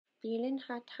Feeling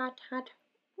hot, hot, hot.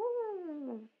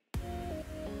 Woo.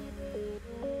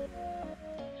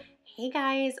 Hey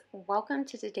guys, welcome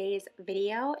to today's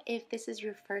video. If this is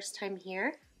your first time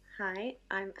here, hi,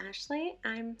 I'm Ashley.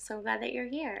 I'm so glad that you're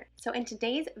here. So in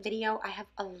today's video, I have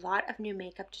a lot of new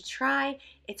makeup to try.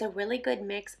 It's a really good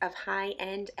mix of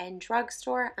high-end and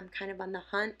drugstore. I'm kind of on the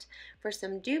hunt for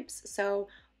some dupes, so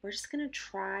we're just gonna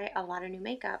try a lot of new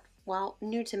makeup. Well,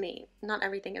 new to me. Not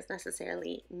everything is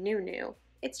necessarily new.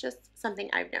 It's just something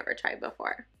I've never tried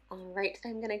before. Alright,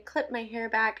 I'm going to clip my hair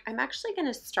back. I'm actually going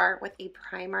to start with a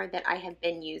primer that I have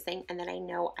been using and that I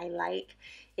know I like.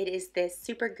 It is this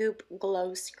Supergoop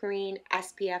Glow Screen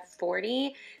SPF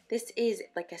 40. This is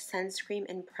like a sunscreen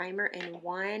and primer in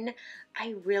one.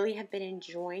 I really have been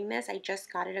enjoying this. I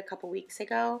just got it a couple weeks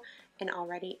ago and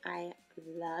already I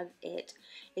love it.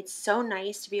 It's so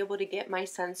nice to be able to get my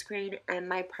sunscreen and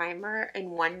my primer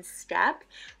in one step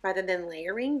rather than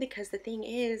layering, because the thing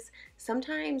is,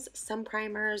 sometimes some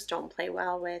primers don't play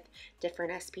well with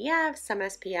different SPFs, some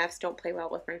SPFs don't play well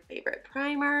with my favorite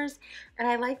primers, and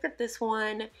I like that this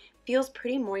one feels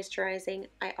pretty moisturizing.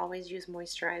 I always use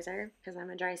moisturizer because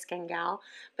I'm a dry skin gal,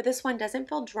 but this one doesn't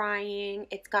feel drying.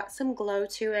 It's got some glow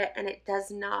to it and it does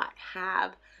not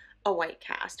have a white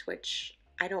cast, which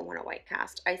I don't want a white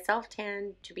cast. I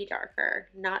self-tan to be darker,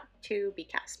 not to be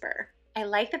Casper. I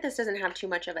like that this doesn't have too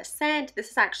much of a scent. This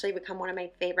has actually become one of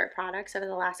my favorite products over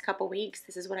the last couple weeks.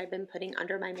 This is what I've been putting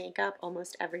under my makeup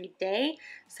almost every day.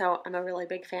 So I'm a really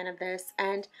big fan of this.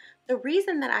 And the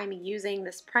reason that I'm using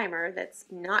this primer that's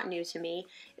not new to me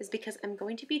is because I'm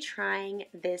going to be trying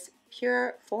this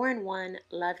Pure 4-in-1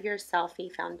 Love Your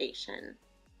Selfie Foundation.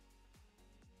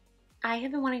 I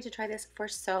have been wanting to try this for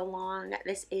so long.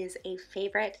 This is a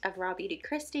favorite of Raw Beauty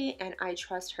Kristi and I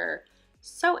trust her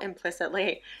so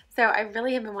implicitly. So I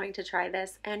really have been wanting to try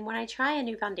this, and when I try a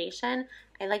new foundation,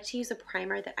 I like to use a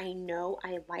primer that I know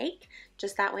I like.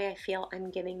 Just that way I feel I'm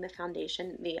giving the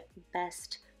foundation the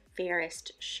best,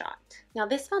 fairest shot. Now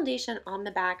this foundation on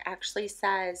the back actually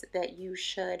says that you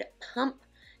should pump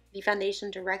the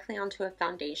foundation directly onto a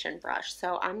foundation brush.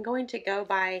 So I'm going to go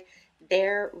by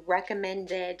their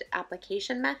recommended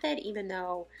application method, even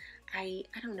though I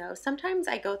don't know, sometimes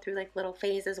I go through like little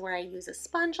phases where I use a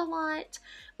sponge a lot.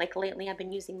 Like lately I've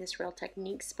been using this Real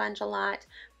Technique sponge a lot,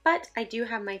 but I do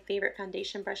have my favorite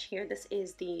foundation brush here. This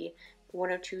is the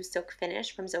 102 Silk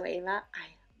Finish from Zoeva. I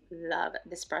love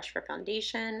this brush for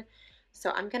foundation.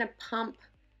 So I'm gonna pump,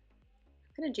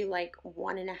 I'm gonna do like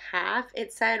 1.5.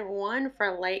 It said 1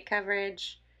 for light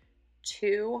coverage,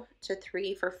 2 to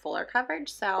 3 for fuller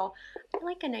coverage. So I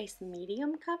like a nice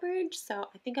medium coverage. So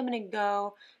I think I'm gonna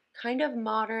go kind of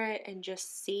moderate and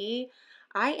just see.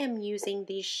 I am using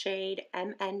the shade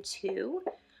MN2.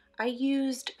 I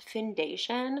used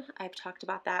Foundation. I've talked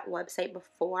about that website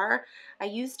before. I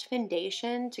used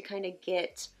Foundation to kind of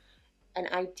get an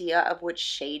idea of which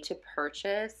shade to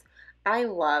purchase. I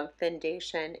love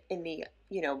Foundation in the,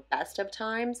 best of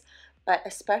times, but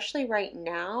especially right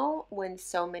now when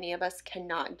so many of us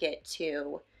cannot get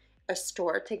to a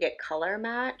store to get color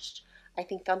matched, I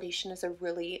think Foundation is a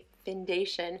really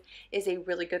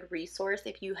good resource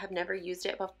if you have never used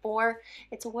it before.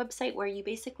 It's a website where you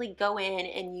basically go in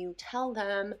and you tell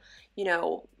them,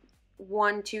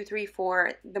 1, 2, 3,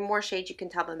 4, the more shades you can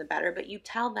tell them the better, but you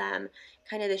tell them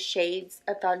kind of the shades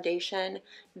of foundation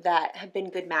that have been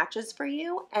good matches for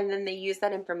you, and then they use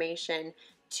that information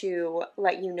to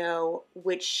let you know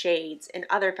which shades in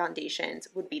other foundations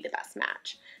would be the best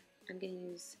match. I'm going to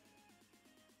use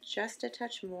just a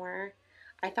touch more.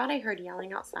 I thought I heard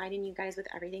yelling outside, and you guys, with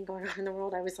everything going on in the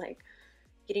world, I was like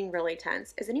getting really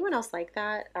tense. Is anyone else like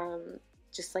that?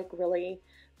 Just like really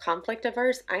conflict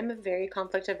averse? I'm a very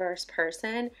conflict averse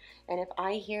person, and if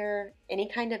I hear any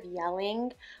kind of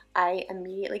yelling, I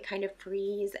immediately kind of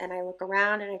freeze and I look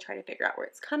around and I try to figure out where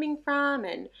it's coming from,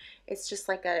 and it's just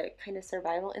like a kind of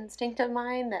survival instinct of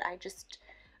mine that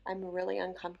I'm really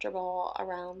uncomfortable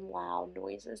around loud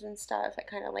noises and stuff. I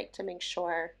kind of like to make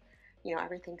sure,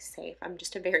 everything's safe. I'm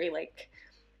just a very like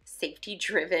safety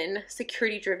driven,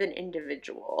 security driven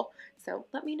individual. So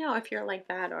let me know if you're like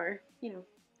that, or,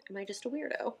 am I just a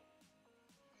weirdo?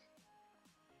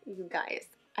 You guys,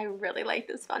 I really like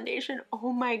this foundation.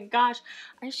 Oh my gosh.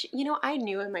 I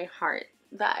knew in my heart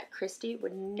that Kristi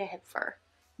would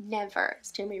never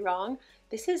steer me wrong.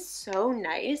 This is so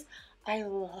nice. I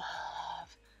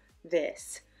love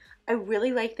this. I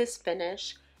really like this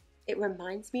finish. It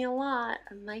reminds me a lot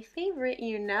of my favorite,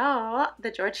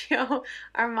 the Giorgio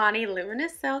Armani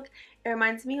Luminous Silk. It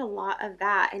reminds me a lot of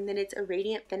that, and then it's a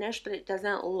radiant finish, but it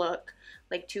doesn't look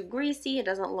like too greasy. It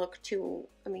doesn't look too,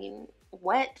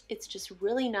 wet. It's just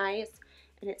really nice,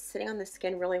 and it's sitting on the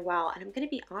skin really well. And I'm gonna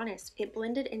be honest, it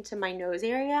blended into my nose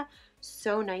area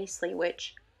so nicely,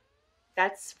 which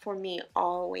that's for me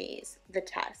always the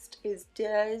test is,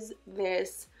 does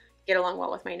this get along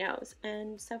well with my nose?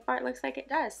 And so far it looks like it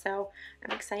does. So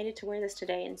I'm excited to wear this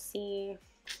today and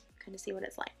kind of see what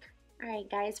it's like. Alright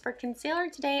guys, for concealer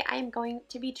today, I am going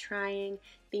to be trying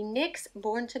the NYX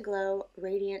Born to Glow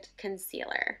Radiant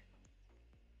Concealer.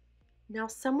 Now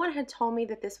someone had told me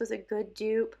that this was a good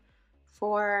dupe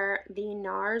for the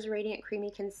NARS Radiant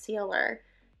Creamy Concealer,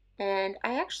 and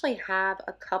I actually have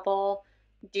a couple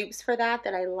dupes for that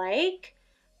I like,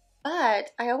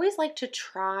 but I always like to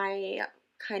try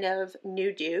kind of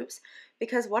new dupes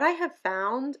because what I have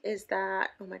found is that,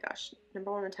 oh my gosh,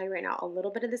 number one, I'm gonna tell you right now, a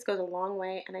little bit of this goes a long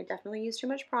way, and I definitely use too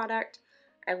much product.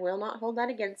 I will not hold that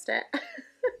against it.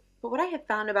 But what I have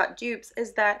found about dupes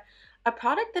is that a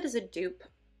product that is a dupe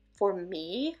for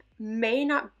me may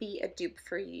not be a dupe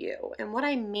for you. And what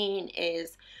I mean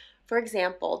is, for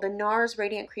example, the NARS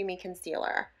Radiant Creamy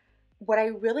Concealer. What I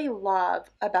really love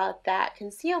about that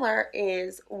concealer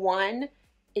is, one,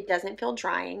 it doesn't feel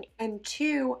drying, and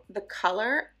two, the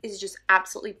color is just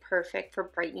absolutely perfect for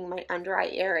brightening my under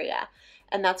eye area,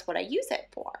 and that's what I use it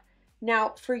for.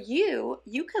 Now, for you,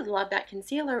 you could love that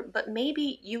concealer, but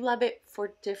maybe you love it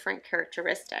for different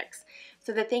characteristics.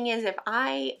 So the thing is, if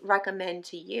I recommend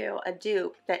to you a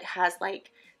dupe that has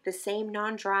like the same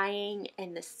non-drying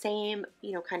and the same,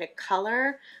 you know, kind of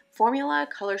color formula,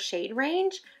 color shade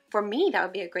range, for me, that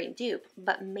would be a great dupe.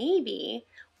 But maybe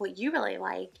what you really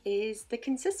like is the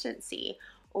consistency,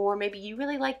 or maybe you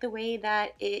really like the way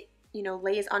that it, you know,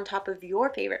 lays on top of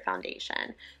your favorite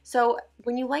foundation. So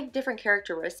when you like different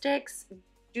characteristics,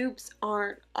 dupes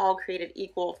aren't all created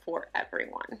equal for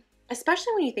everyone.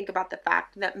 Especially when you think about the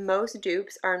fact that most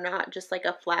dupes are not just like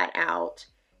a flat out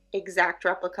exact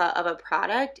replica of a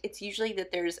product. It's usually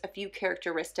that there's a few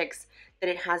characteristics that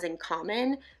it has in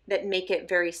common that make it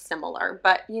very similar.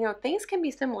 But you know, things can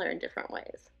be similar in different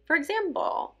ways. For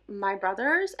example, my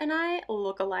brothers and I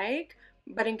look alike,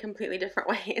 but in completely different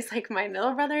ways. Like my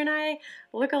middle brother and I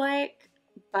look alike,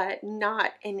 but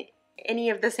not in any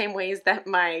of the same ways that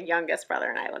my youngest brother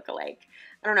and I look alike.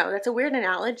 I don't know, that's a weird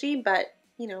analogy, but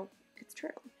you know, it's true.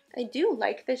 I do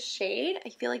like this shade. I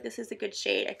feel like this is a good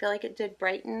shade. I feel like it did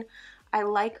brighten. I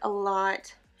like a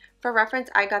lot. For reference,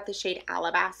 I got the shade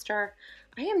Alabaster.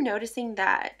 I am noticing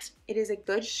that it is a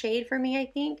good shade for me, I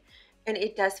think, and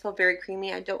it does feel very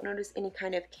creamy. I don't notice any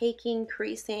kind of caking,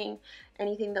 creasing,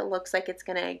 anything that looks like it's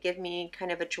gonna give me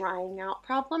kind of a drying out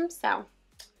problem. So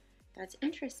that's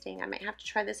interesting. I might have to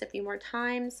try this a few more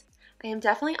times. I am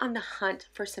definitely on the hunt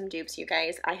for some dupes, you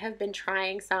guys. I have been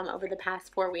trying some over the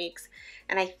past 4 weeks,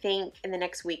 and I think in the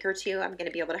next week or two, I'm gonna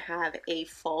be able to have a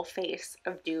full face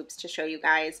of dupes to show you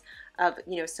guys of,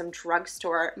 you know, some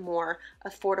drugstore, more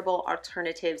affordable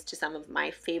alternatives to some of my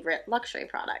favorite luxury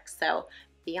products. So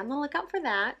be on the lookout for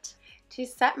that. To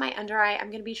set my under eye,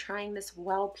 I'm gonna be trying this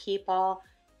W3ll People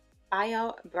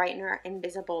Bio Brightener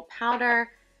Invisible Powder.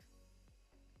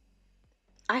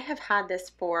 I have had this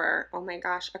for, oh my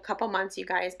gosh, a couple months, you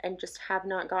guys, and just have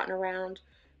not gotten around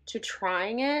to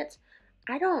trying it.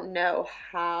 I don't know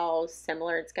how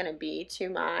similar it's going to be to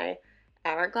my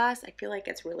Hourglass. I feel like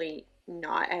it's really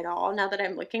not at all now that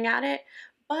I'm looking at it,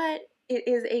 but it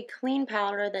is a clean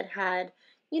powder that had,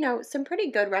 you know, some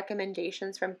pretty good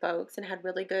recommendations from folks and had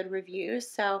really good reviews.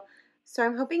 So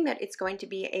I'm hoping that it's going to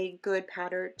be a good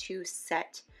powder to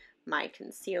set my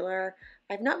concealer.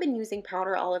 I've not been using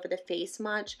powder all over the face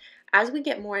much. As we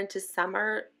get more into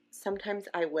summer, sometimes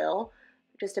I will,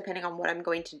 just depending on what I'm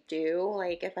going to do.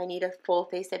 Like if I need a full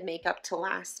face of makeup to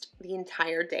last the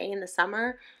entire day in the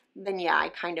summer, then yeah, I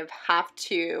kind of have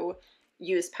to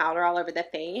use powder all over the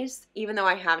face. Even though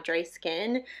I have dry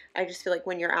skin, I just feel like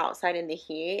when you're outside in the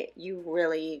heat, you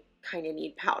really kind of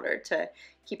need powder to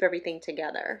keep everything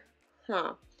together.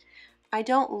 I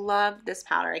don't love this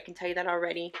powder, I can tell you that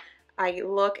already. I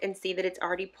look and see that it's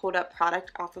already pulled up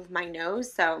product off of my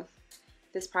nose, so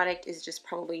this product is just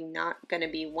probably not going to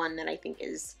be one that I think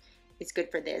is good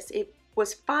for this. It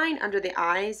was fine under the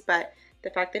eyes, but the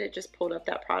fact that it just pulled up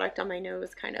that product on my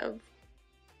nose kind of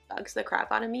bugs the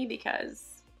crap out of me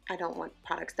because I don't want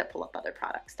products that pull up other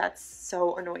products. That's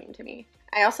so annoying to me.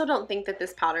 I also don't think that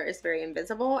this powder is very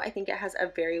invisible. I think it has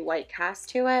a very white cast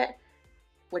to it,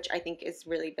 which I think is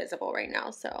really visible right now,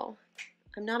 so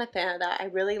I'm not a fan of that. I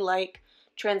really like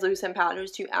translucent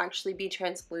powders to actually be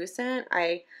translucent.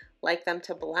 I like them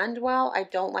to blend well. I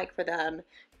don't like for them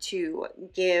to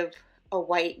give a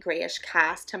white grayish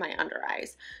cast to my under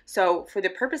eyes. So for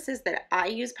the purposes that I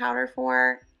use powder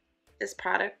for, this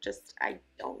product just I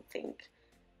don't think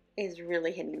is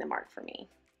really hitting the mark for me.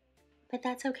 but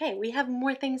that's okay. We have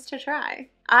more things to try.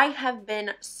 I have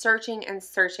been searching and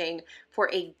searching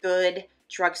for a good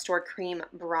drugstore cream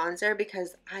bronzer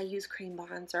because I use cream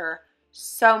bronzer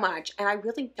so much and I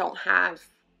really don't have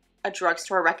a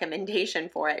drugstore recommendation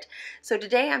for it. So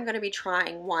today I'm going to be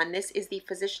trying one. This is the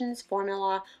Physicians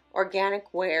Formula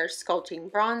Organic Wear Sculpting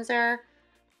Bronzer.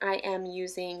 I am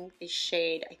using the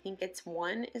shade, I think it's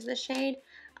 1 is the shade.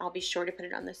 I'll be sure to put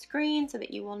it on the screen so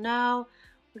that you will know.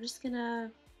 We're just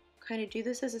gonna kind of do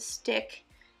this as a stick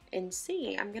and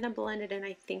see. I'm gonna blend it in,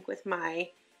 I think, with my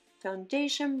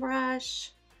foundation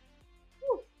brush.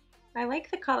 Ooh, I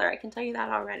like the color, I can tell you that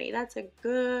already. That's a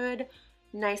good,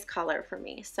 nice color for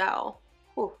me. So,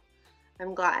 whew,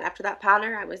 I'm glad. After that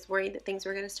powder, I was worried that things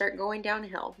were gonna start going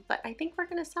downhill, but I think we're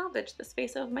gonna salvage this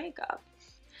face of makeup.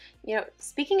 You know,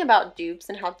 speaking about dupes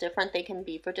and how different they can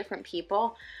be for different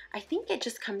people, I think it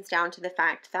just comes down to the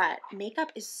fact that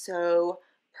makeup is so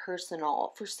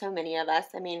personal for so many of us.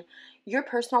 I mean, your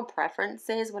personal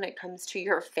preferences when it comes to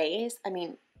your face, I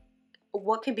mean,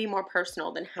 what could be more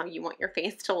personal than how you want your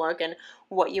face to look and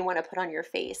what you want to put on your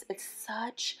face? It's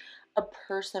such a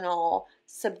personal,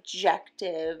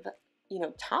 subjective,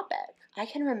 topic. I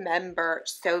can remember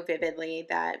so vividly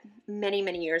that many,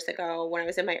 many years ago when I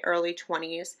was in my early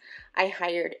 20s, I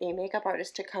hired a makeup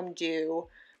artist to come do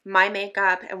my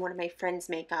makeup and one of my friends'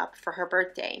 makeup for her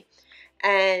birthday.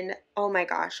 And oh my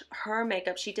gosh, her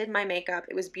makeup, she did my makeup.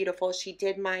 It was beautiful. She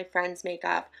did my friend's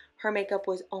makeup. Her makeup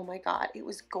was, oh my God, it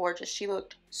was gorgeous. She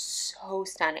looked so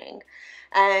stunning.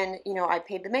 And, I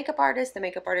paid the makeup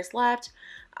artist left.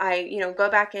 I, go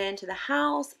back into the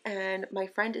house and my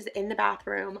friend is in the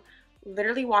bathroom,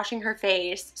 literally washing her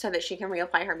face so that she can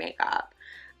reapply her makeup.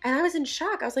 And I was in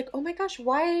shock. I was like, oh my gosh,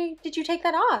 why did you take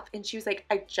that off? And she was like,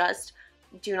 I just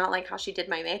do not like how she did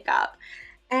my makeup.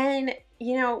 And,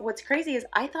 what's crazy is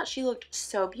I thought she looked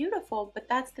so beautiful, but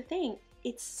that's the thing.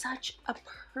 It's such a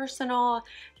personal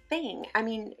thing. I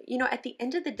mean, at the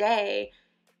end of the day,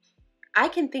 I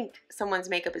can think someone's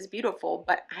makeup is beautiful,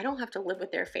 but I don't have to live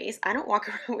with their face. I don't walk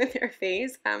around with their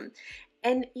face. And,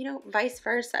 vice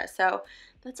versa. So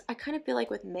I kind of feel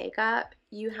like with makeup,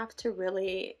 you have to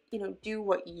really, do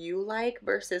what you like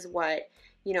versus what,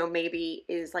 maybe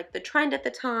is like the trend at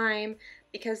the time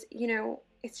because,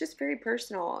 it's just very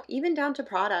personal, even down to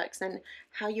products and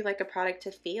how you like a product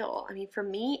to feel. I mean, for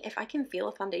me, if I can feel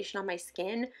a foundation on my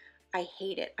skin, I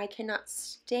hate it. I cannot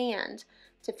stand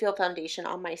to feel foundation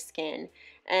on my skin.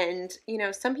 And,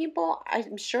 some people,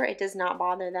 I'm sure it does not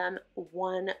bother them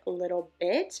one little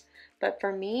bit, but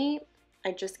for me,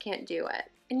 I just can't do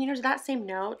it. And, to that same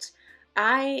note,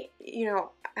 I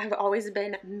have always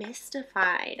been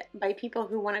mystified by people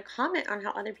who want to comment on how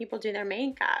other people do their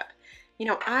makeup.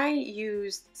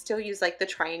 I still use like the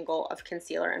triangle of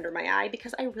concealer under my eye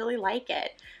because I really like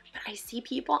it. But I see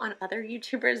people on other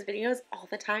YouTubers' videos all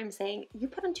the time saying, you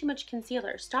put on too much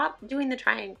concealer. Stop doing the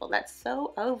triangle. That's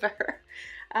so over.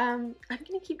 I'm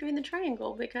going to keep doing the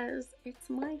triangle because it's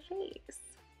my face.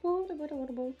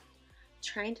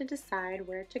 Trying to decide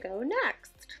where to go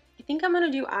next. I think I'm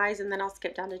going to do eyes and then I'll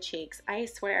skip down to cheeks. I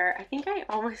swear,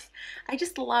 I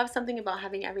just love something about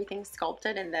having everything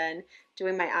sculpted and then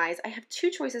doing my eyes. I have 2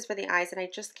 choices for the eyes and I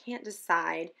just can't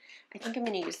decide. I think I'm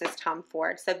going to use this Tom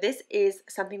Ford. So this is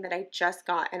something that I just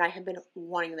got and I have been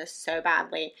wanting this so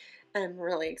badly. And I'm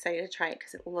really excited to try it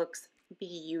because it looks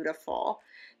beautiful.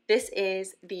 This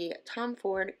is the Tom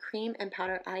Ford Cream and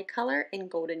Powder Eye Color in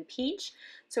Golden Peach.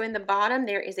 So in the bottom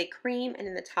there is a cream and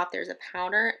in the top there's a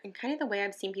powder. And kind of the way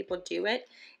I've seen people do it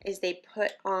is they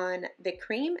put on the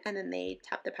cream and then they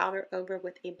tap the powder over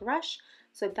with a brush.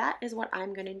 So that is what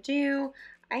I'm going to do.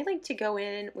 I like to go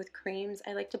in with creams.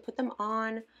 I like to put them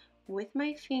on with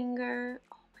my finger.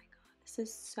 Oh my God, this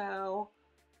is so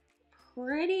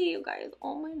pretty, you guys.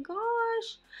 Oh my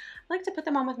gosh. I like to put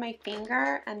them on with my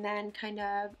finger and then kind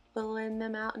of blend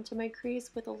them out into my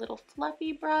crease with a little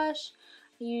fluffy brush.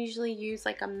 I usually use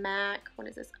like a MAC, what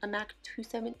is this? A MAC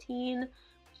 217,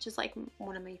 which is like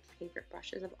one of my favorite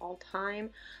brushes of all time.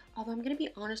 Although I'm going to be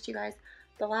honest, you guys,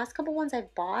 the last couple ones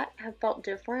I've bought have felt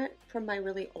different from my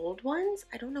really old ones.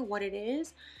 I don't know what it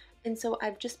is. And so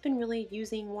I've just been really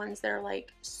using ones that are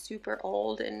like super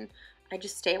old and I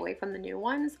just stay away from the new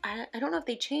ones. I don't know if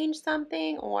they changed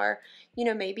something or,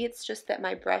 maybe it's just that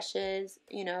my brushes,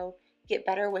 get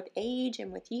better with age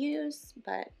and with use,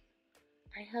 but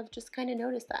I have just kind of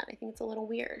noticed that. I think it's a little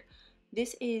weird.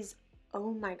 This is,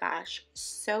 oh my gosh,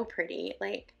 so pretty.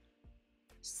 Like,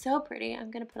 so pretty.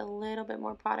 I'm going to put a little bit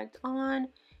more product on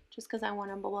just because I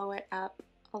want to blow it up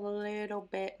a little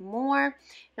bit more.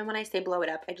 And when I say blow it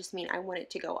up, I just mean I want it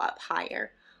to go up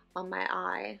higher on my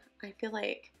eye. I feel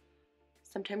like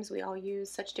sometimes we all use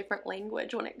such different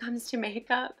language when it comes to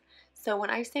makeup. So when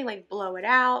I say like blow it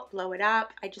out, blow it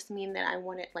up, I just mean that I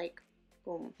want it like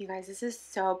boom. You guys, this is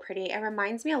so pretty. It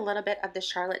reminds me a little bit of the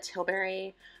Charlotte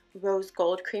Tilbury Rose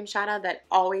Gold Cream Shadow that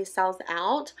always sells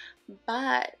out,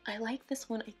 but I like this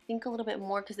one I think a little bit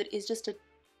more because it is just a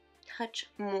touch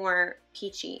more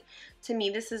peachy. To me,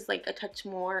 this is like a touch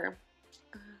more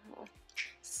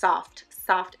soft.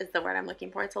 Soft is the word I'm looking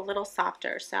for. It's a little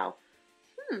softer. So,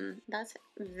 that's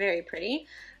very pretty.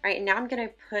 All right, now I'm going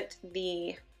to put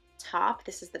the top.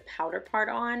 This is the powder part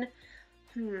on.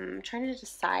 I'm trying to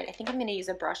decide. I think I'm going to use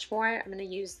a brush for it. I'm going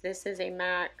to use this as a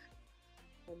MAC.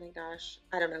 Oh my gosh.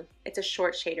 I don't know. It's a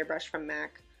short shader brush from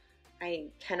MAC. I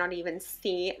cannot even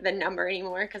see the number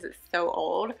anymore because it's so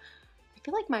old. I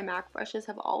feel like my MAC brushes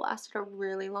have all lasted a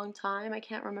really long time. I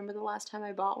can't remember the last time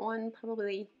I bought one.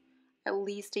 Probably at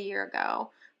least a year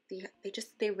ago.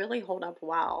 They really hold up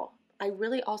well. I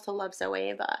really also love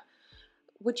Zoeva.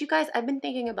 Would you guys, I've been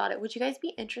thinking about it, would you guys be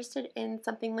interested in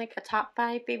something like a top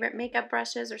 5 favorite makeup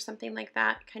brushes or something like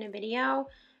that kind of video?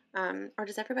 Or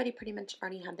does everybody pretty much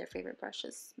already have their favorite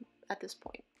brushes at this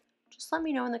point? Just let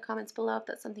me know in the comments below if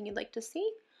that's something you'd like to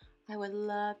see. I would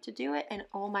love to do it. And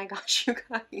oh my gosh, you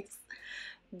guys,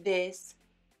 this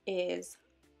is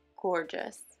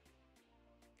gorgeous.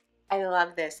 I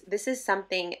love this. This is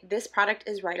something, this product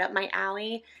is right up my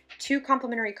alley. 2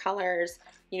 complementary colors,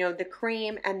 you know, the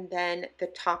cream and then the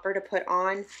topper to put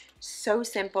on. So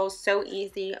simple, so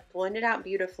easy, blended out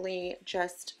beautifully,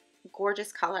 just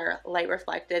gorgeous color, light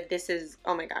reflective. This is,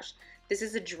 oh my gosh, this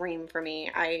is a dream for me.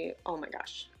 Oh my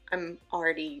gosh, I'm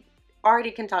already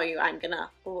can tell you I'm gonna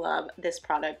love this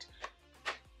product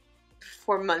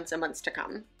for months and months to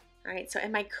come. All right, so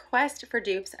in my quest for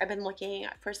dupes, I've been looking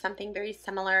for something very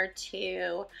similar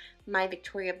to my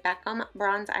Victoria Beckham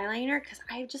bronze eyeliner because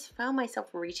I've just found myself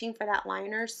reaching for that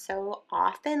liner so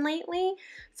often lately.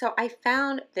 So I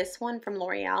found this one from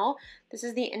L'Oreal. This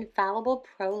is the Infallible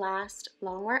Pro Last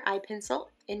Longwear Eye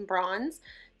Pencil in bronze.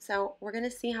 So we're going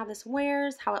to see how this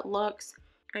wears, how it looks.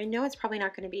 I know it's probably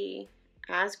not going to be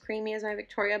as creamy as my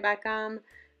Victoria Beckham.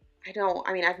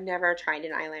 I've never tried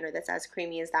an eyeliner that's as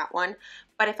creamy as that one,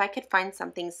 but if I could find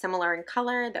something similar in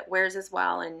color that wears as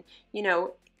well and, you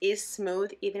know, is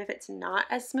smooth, even if it's not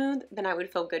as smooth, then I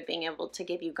would feel good being able to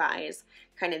give you guys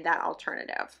kind of that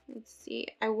alternative. Let's see,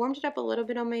 I warmed it up a little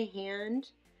bit on my hand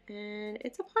and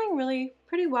it's applying really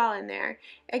pretty well in there.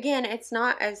 Again, it's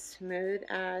not as smooth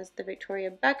as the Victoria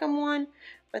Beckham one,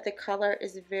 but the color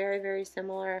is very, very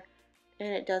similar and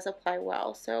it does apply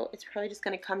well. So it's probably just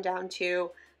going to come down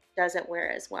to does it wear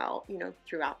as well, you know,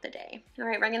 throughout the day. All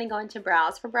right, we're going to go into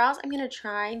brows. For brows, I'm going to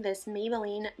try this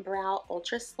Maybelline Brow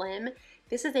Ultra Slim.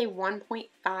 This is a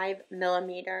 1.5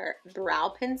 millimeter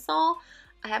brow pencil.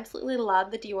 I absolutely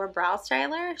love the Dior Brow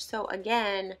Styler. So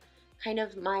again, kind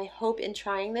of my hope in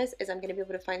trying this is I'm going to be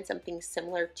able to find something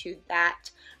similar to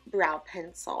that brow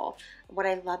pencil. What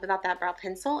I love about that brow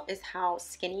pencil is how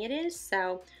skinny it is.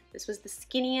 So this was the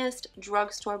skinniest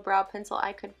drugstore brow pencil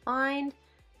I could find.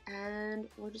 And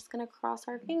we're just going to cross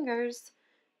our fingers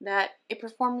that it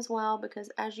performs well because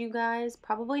as you guys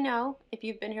probably know, if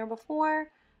you've been here before,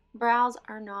 brows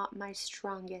are not my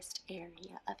strongest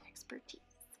area of expertise.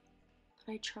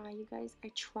 But I try, you guys,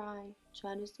 I try.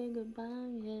 Try to say goodbye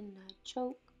and I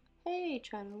choke. Hey,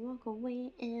 try to walk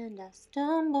away and I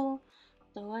stumble.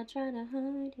 Though I try to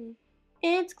hide it,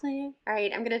 it's clear. All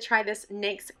right, I'm going to try this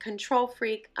NYX Control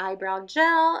Freak Eyebrow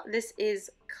Gel. This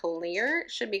is clear.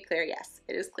 Should be clear. Yes,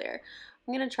 it is clear.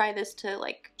 I'm going to try this to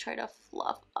like try to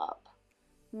fluff up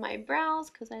my brows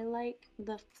because I like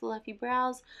the fluffy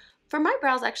brows. For my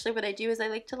brows, actually, what I do is I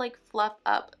like to like fluff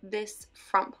up this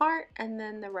front part and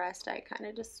then the rest I kind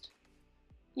of just,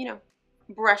 you know,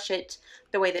 brush it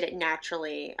the way that it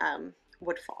naturally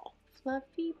would fall.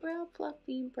 Fluffy brow,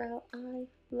 I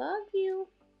love you.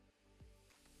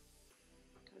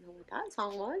 Don't know what that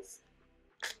song was.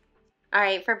 All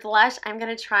right, for blush, I'm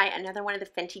going to try another one of the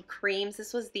Fenty creams.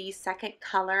 This was the second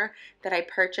color that I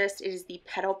purchased. It is the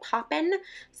Petal Poppin'.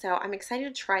 So I'm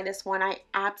excited to try this one. I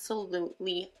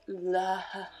absolutely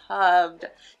loved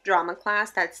Drama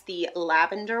Class. That's the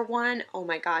lavender one. Oh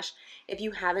my gosh. If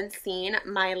you haven't seen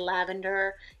my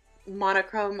lavender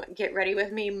monochrome get ready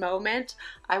with me moment,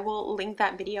 I will link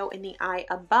that video in the eye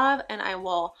above and I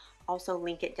will also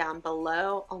link it down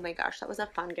below. Oh my gosh, that was a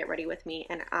fun get ready with me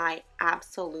and I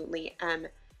absolutely am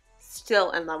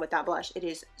still in love with that blush. It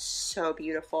is so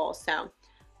beautiful. So,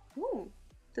 ooh,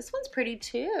 this one's pretty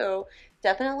too.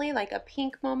 Definitely like a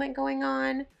pink moment going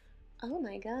on. Oh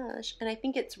my gosh. And I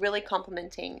think it's really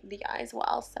complementing the eyes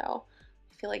well. So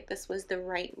I feel like this was the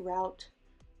right route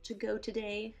to go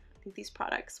today. I think these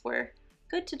products were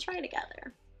good to try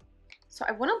together. So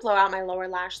I want to blow out my lower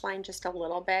lash line just a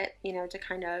little bit, you know, to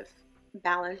kind of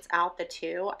balance out the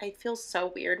two. I feel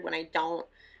so weird when I don't,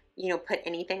 you know, put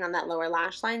anything on that lower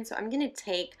lash line. So I'm going to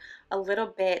take a little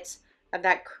bit of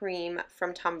that cream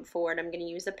from Tom Ford. I'm going to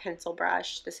use a pencil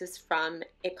brush. This is from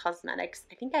It Cosmetics.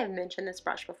 I think I've mentioned this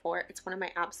brush before. It's one of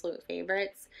my absolute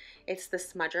favorites. It's the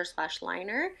smudger slash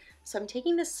liner. So I'm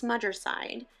taking the smudger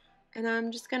side and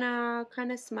I'm just going to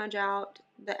kind of smudge out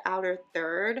the outer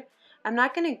third. I'm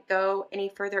not going to go any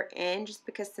further in just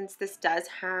because since this does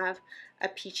have a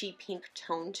peachy pink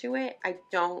tone to it, I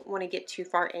don't want to get too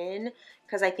far in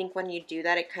because I think when you do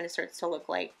that, it kind of starts to look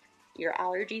like your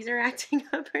allergies are acting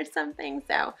up or something.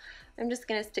 So I'm just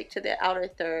going to stick to the outer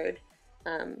third.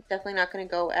 Definitely not going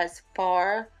to go as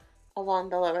far along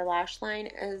the lower lash line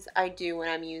as I do when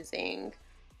I'm using,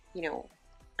 you know,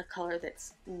 a color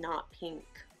that's not pink,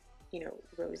 you know,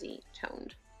 rosy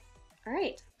toned. All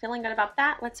right, feeling good about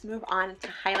that. Let's move on to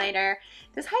highlighter.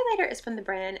 This highlighter is from the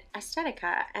brand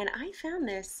Estetica, and I found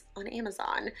this on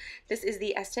Amazon. This is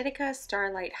the Estetica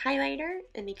Starlight Highlighter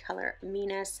in the color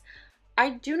Venus.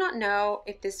 I do not know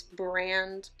if this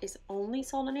brand is only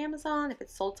sold on Amazon, if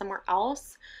it's sold somewhere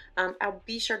else. I'll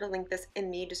be sure to link this in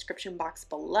the description box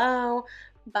below,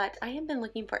 but I have been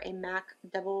looking for a MAC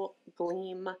Double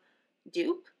Gleam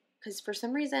dupe because for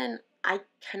some reason I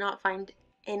cannot find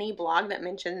any blog that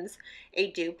mentions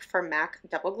a dupe for MAC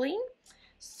Double Gleam.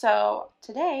 So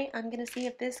today I'm going to see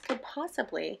if this could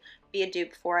possibly be a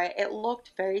dupe for it. It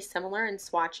looked very similar in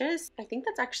swatches. I think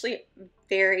that's actually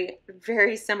very,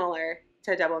 very similar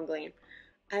to Double Gleam.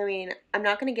 I mean, I'm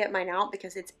not going to get mine out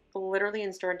because it's literally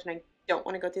in storage and I don't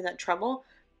want to go through that trouble,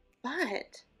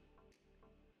 but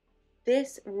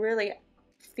this really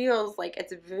feels like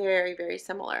it's very, very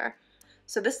similar.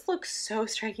 So this looks so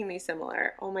strikingly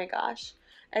similar. Oh my gosh.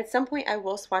 At some point I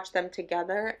will swatch them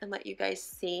together and let you guys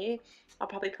see. I'll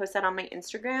probably post that on my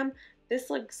Instagram. This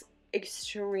looks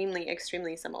extremely,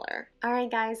 extremely similar. All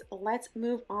right guys, let's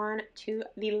move on to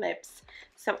the lips.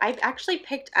 So I've actually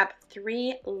picked up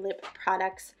 3 lip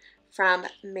products from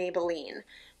Maybelline.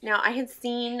 Now I had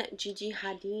seen Gigi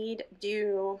Hadid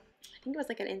do, I think it was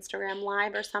like an Instagram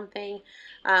live or something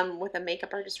with a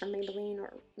makeup artist from Maybelline,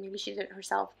 or maybe she did it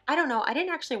herself. I don't know. I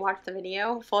didn't actually watch the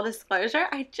video, full disclosure.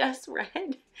 I just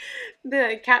read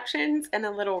the captions and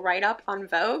a little write-up on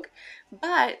Vogue.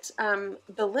 But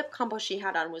the lip combo she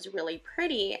had on was really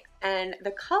pretty, and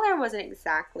the color wasn't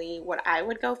exactly what I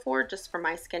would go for just for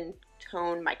my skin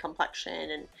tone, my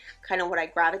complexion, and kind of what I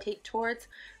gravitate towards.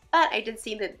 But I did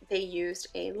see that they used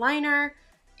a liner,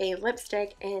 a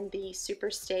lipstick, and the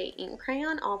Superstay ink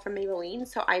crayon, all from Maybelline.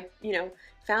 So I, you know,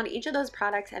 found each of those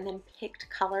products and then picked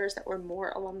colors that were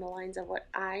more along the lines of what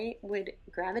I would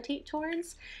gravitate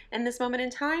towards in this moment in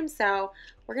time. So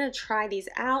we're going to try these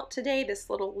out today, this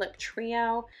little lip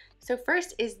trio. So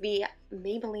first is the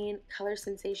Maybelline Color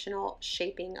Sensational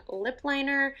Shaping Lip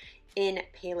Liner in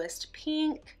Palest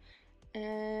Pink.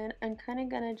 And I'm kind of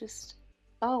going to just,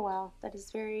 oh wow, that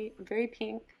is very, very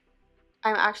pink.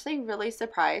 I'm actually really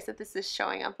surprised that this is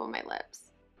showing up on my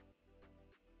lips.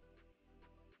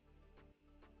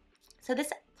 So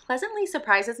this pleasantly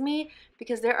surprises me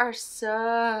because there are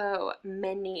so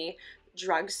many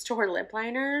drugstore lip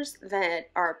liners that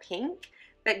are pink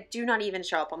that do not even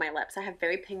show up on my lips. I have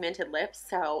very pigmented lips,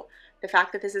 so the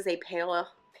fact that this is a pale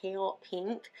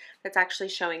pink that's actually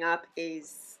showing up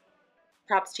is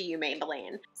props to you,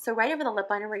 Maybelline. So right over the lip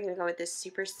liner, we're going to go with this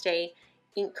Superstay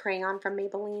ink crayon from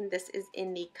Maybelline. This is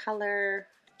in the color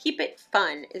Keep It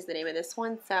Fun is the name of this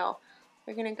one. So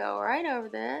we're going to go right over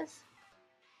this.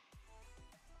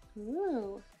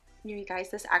 Ooh. You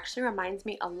guys, this actually reminds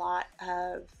me a lot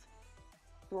of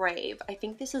Brave. I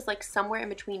think this is like somewhere in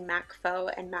between MAC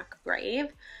Faux and MAC Brave.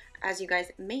 As you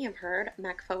guys may have heard,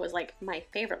 MAC Faux is like my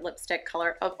favorite lipstick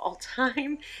color of all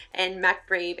time, and MAC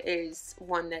Brave is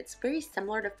one that's very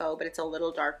similar to Faux, but it's a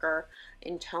little darker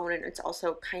in tone, and it's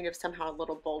also kind of somehow a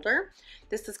little bolder.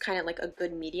 This is kind of like a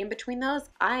good medium between those.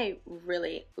 I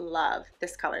really love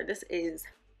this color. This is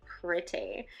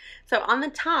pretty. So on the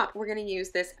top, we're going to use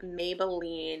this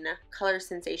Maybelline Color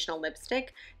Sensational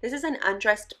lipstick. This is an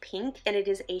undressed pink, and it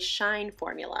is a shine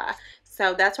formula.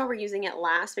 So that's why we're using it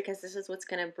last, because this is what's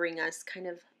going to bring us kind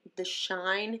of the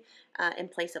shine in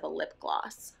place of a lip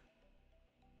gloss.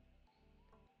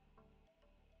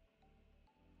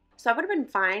 So I would have been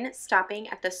fine stopping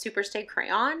at the Superstay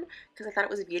crayon because I thought it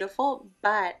was beautiful,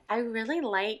 but I really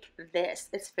like this.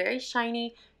 It's very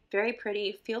shiny, very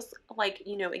pretty, feels like,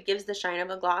 you know, it gives the shine of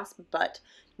a gloss, but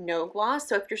no gloss.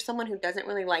 So if you're someone who doesn't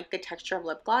really like the texture of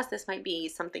lip gloss, this might be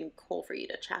something cool for you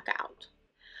to check out.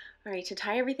 All right, to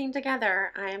tie everything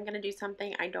together, I am going to do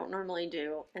something I don't normally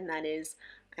do, and that is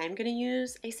I'm going to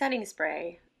use a setting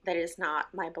spray that is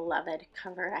not my beloved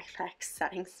Cover FX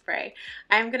setting spray.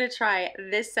 I'm going to try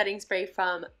this setting spray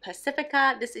from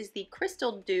Pacifica. This is the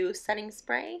Crystal Dew setting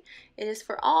spray. It is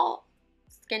for all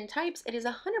skin types. It is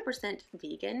 100%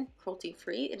 vegan,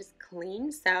 cruelty-free. It is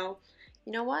clean, so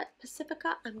you know what,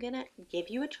 Pacifica, I'm going to give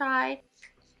you a try.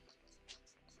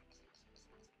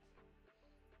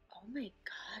 Oh my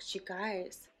gosh, you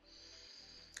guys.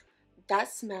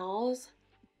 That smells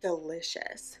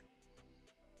delicious.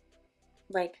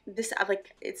 Like this,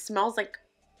 like it smells like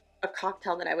a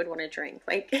cocktail that I would want to drink.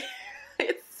 Like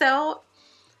it's so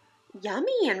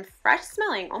yummy and fresh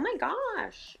smelling. Oh my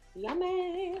gosh,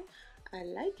 yummy. I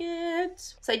like it.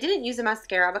 So I didn't use a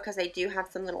mascara because I do have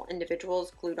some little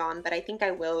individuals glued on, but I think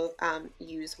I will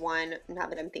use one now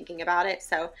that I'm thinking about it.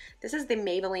 So this is the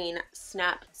Maybelline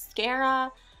Snap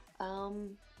Mascara.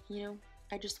 You know,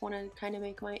 I just want to kind of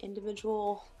make my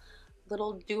individual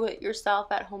little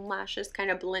do-it-yourself at-home lashes kind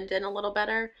of blend in a little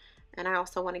better. And I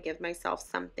also want to give myself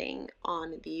something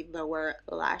on the lower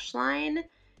lash line.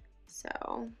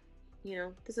 So, you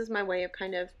know, this is my way of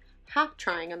kind of half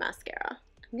trying a mascara.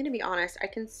 I'm going to be honest, I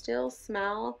can still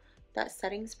smell that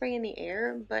setting spray in the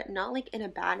air, but not like in a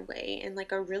bad way, in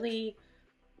like a really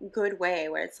good way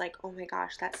where it's like, oh my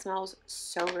gosh, that smells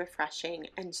so refreshing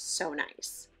and so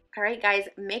nice. All right, guys,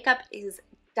 makeup is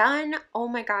done. Oh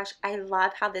my gosh, I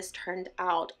love how this turned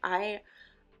out.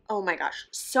 Oh my gosh,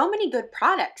 so many good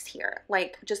products here.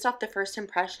 Like just off the first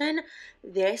impression,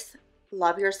 this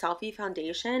Love Your Selfie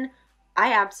foundation,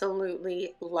 I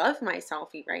absolutely love my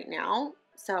selfie right now.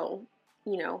 So,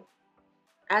 you know,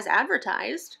 as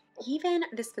advertised. Even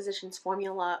this Physicians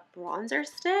Formula bronzer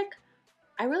stick,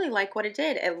 I really like what it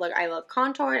did. I look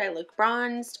contoured, I look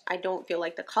bronzed. I don't feel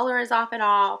like the color is off at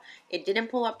all. It didn't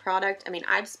pull up product. I mean,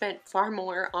 I've spent far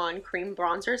more on cream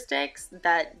bronzer sticks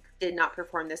that did not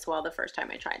perform this well the first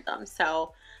time I tried them.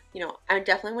 So, you know, I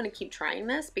definitely want to keep trying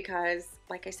this because,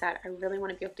 like I said, I really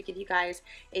want to be able to give you guys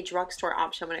a drugstore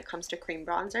option when it comes to cream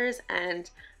bronzers, and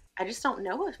I just don't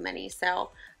know of many. So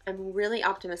I'm really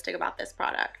optimistic about this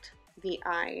product. The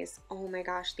eyes, oh my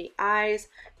gosh, the eyes.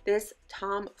 This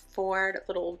Tom Ford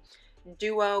little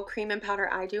duo, cream and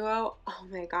powder eye duo, oh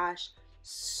my gosh,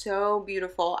 so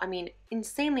beautiful. I mean,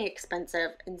 insanely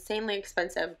expensive,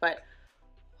 but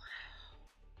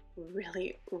wow,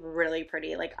 really, really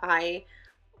pretty. Like, I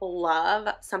love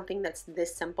something that's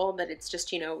this simple, that it's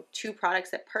just, you know, two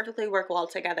products that perfectly work well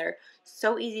together,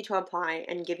 so easy to apply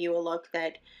and give you a look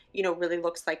that, you know, really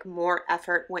looks like more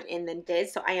effort went in than did.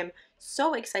 So I am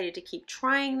so excited to keep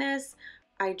trying this.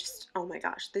 Oh my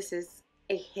gosh, this is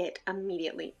a hit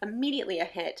immediately a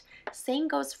hit. Same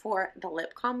goes for the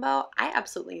lip combo. I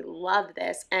absolutely love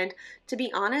this, and to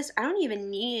be honest, I don't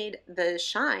even need the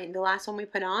shine, the last one we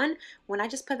put on. When I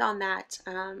just put on that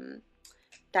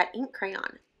that ink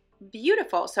crayon,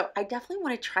 beautiful. So I definitely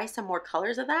want to try some more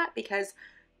colors of that because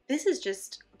this is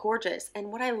just gorgeous.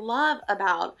 And what I love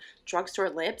about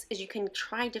drugstore lips is you can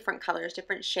try different colors,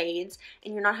 different shades,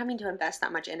 and you're not having to invest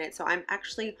that much in it. So I'm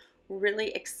actually really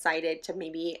excited to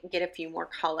maybe get a few more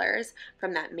colors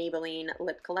from that Maybelline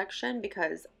lip collection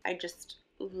because I just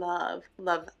love,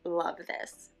 love, love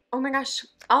this. Oh my gosh,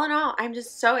 all in all, I'm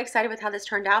just so excited with how this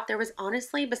turned out. There was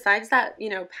honestly, besides that, you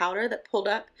know, powder that pulled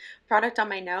up product on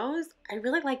my nose, I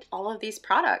really liked all of these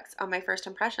products on my first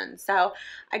impression. So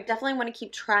I definitely want to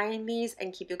keep trying these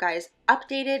and keep you guys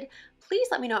updated. Please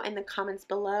let me know in the comments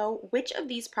below, which of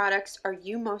these products are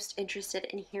you most interested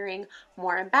in hearing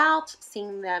more about,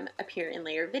 seeing them appear in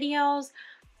later videos.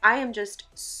 I am just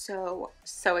so,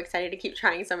 so excited to keep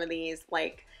trying some of these.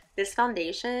 Like this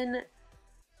foundation,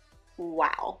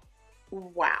 wow.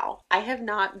 Wow. I have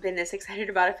not been this excited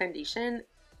about a foundation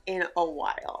in a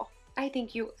while. I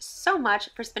thank you so much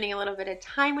for spending a little bit of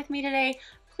time with me today.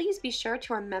 Please be sure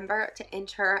to remember to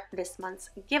enter this month's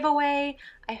giveaway.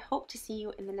 I hope to see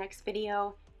you in the next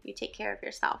video. You take care of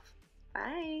yourself.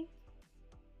 Bye.